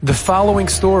The following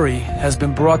story has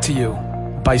been brought to you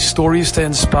by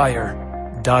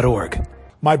StoriesToInspire.org.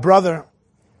 My brother,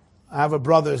 I have a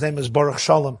brother, his name is Baruch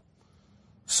Shalom.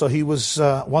 So he was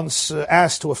once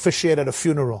asked to officiate at a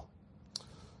funeral.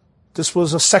 This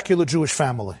was a secular Jewish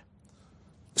family.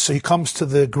 So he comes to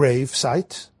the grave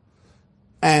site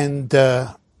and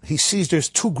he sees there's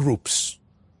two groups.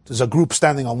 There's a group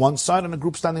standing on one side and a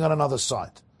group standing on another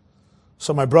side.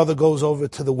 So my brother goes over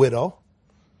to the widow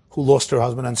who lost her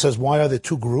husband and says, why are there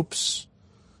two groups?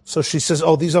 So she says,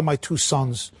 oh, these are my two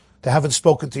sons. They haven't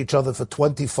spoken to each other for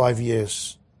 25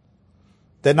 years.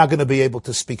 They're not going to be able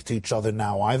to speak to each other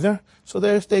now either. So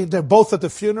they're both at the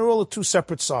funeral at two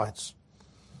separate sides.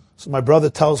 So my brother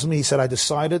tells me, he said, I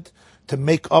decided to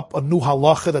make up a new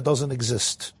halacha that doesn't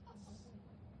exist.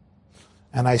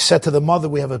 And I said to the mother,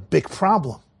 we have a big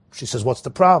problem. She says, what's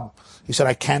the problem? He said,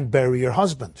 I can't bury your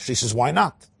husband. She says, why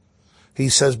not? He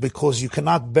says, because you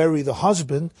cannot bury the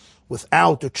husband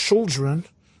without the children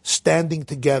standing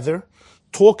together,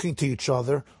 talking to each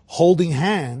other, holding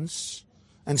hands,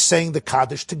 and saying the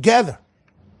Kaddish together.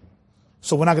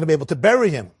 So we're not going to be able to bury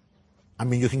him. I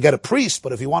mean, you can get a priest,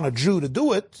 but if you want a Jew to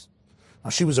do it, now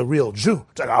she was a real Jew.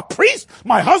 It's like, a priest?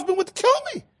 My husband would kill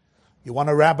me. You want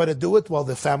a rabbi to do it? Well,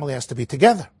 the family has to be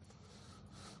together.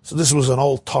 So this was an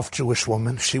old, tough Jewish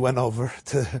woman. She went over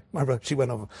to my brother. She went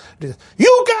over.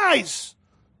 You guys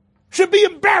should be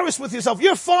embarrassed with yourself.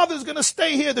 Your father's going to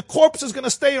stay here. The corpse is going to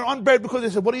stay here unburied because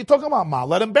they said, what are you talking about, Ma?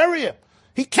 Let him bury him.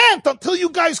 He can't until you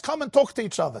guys come and talk to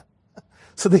each other.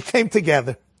 So they came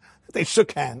together. They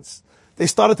shook hands. They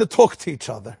started to talk to each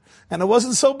other. And it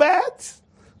wasn't so bad.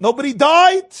 Nobody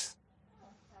died.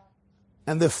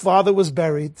 And the father was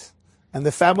buried. And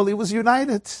the family was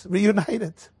reunited.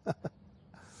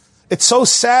 It's so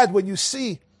sad when you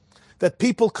see that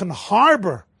people can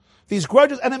harbor these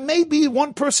grudges, and it may be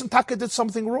one person taka did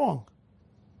something wrong.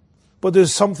 But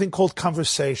there's something called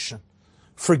conversation,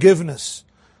 forgiveness.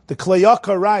 The Kli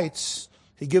Yakar writes,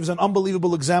 he gives an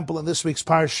unbelievable example in this week's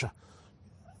parsha.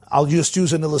 I'll just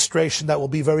use an illustration that will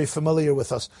be very familiar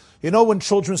with us. You know when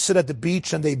children sit at the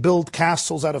beach and they build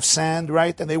castles out of sand,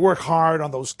 right? And they work hard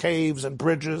on those caves and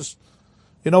bridges.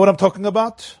 You know what I'm talking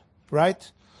about,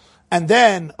 right? And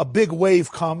then a big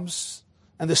wave comes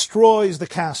and destroys the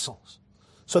castles.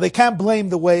 So they can't blame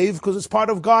the wave because it's part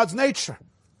of God's nature.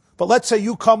 But let's say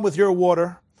you come with your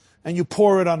water and you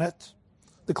pour it on it.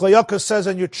 The Kli Yakar says,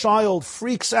 and your child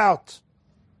freaks out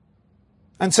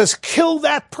and says, kill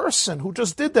that person who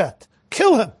just did that.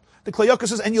 Kill him. The Kli Yakar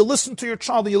says, and you listen to your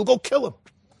child and you'll go kill him.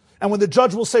 And when the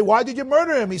judge will say, why did you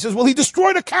murder him? He says, well, he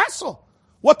destroyed a castle.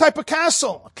 What type of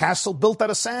castle? A castle built out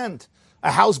of sand.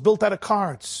 A house built out of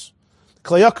cards.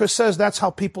 Kli Yakar says that's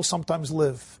how people sometimes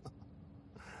live.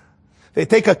 They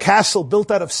take a castle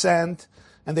built out of sand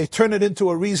and they turn it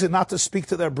into a reason not to speak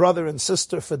to their brother and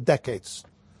sister for decades.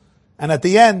 And at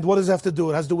the end, what does it have to do?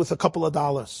 It has to do with a couple of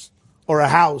dollars or a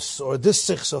house or this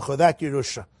sichsach or that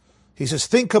Yerusha. He says,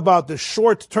 think about the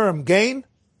short-term gain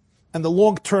and the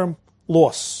long-term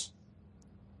loss.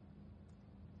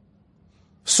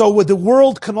 So the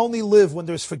world can only live when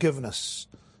there's forgiveness.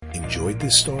 Enjoyed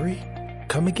this story?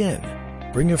 Come again.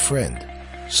 Bring a friend.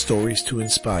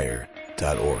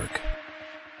 StoriesToInspire.org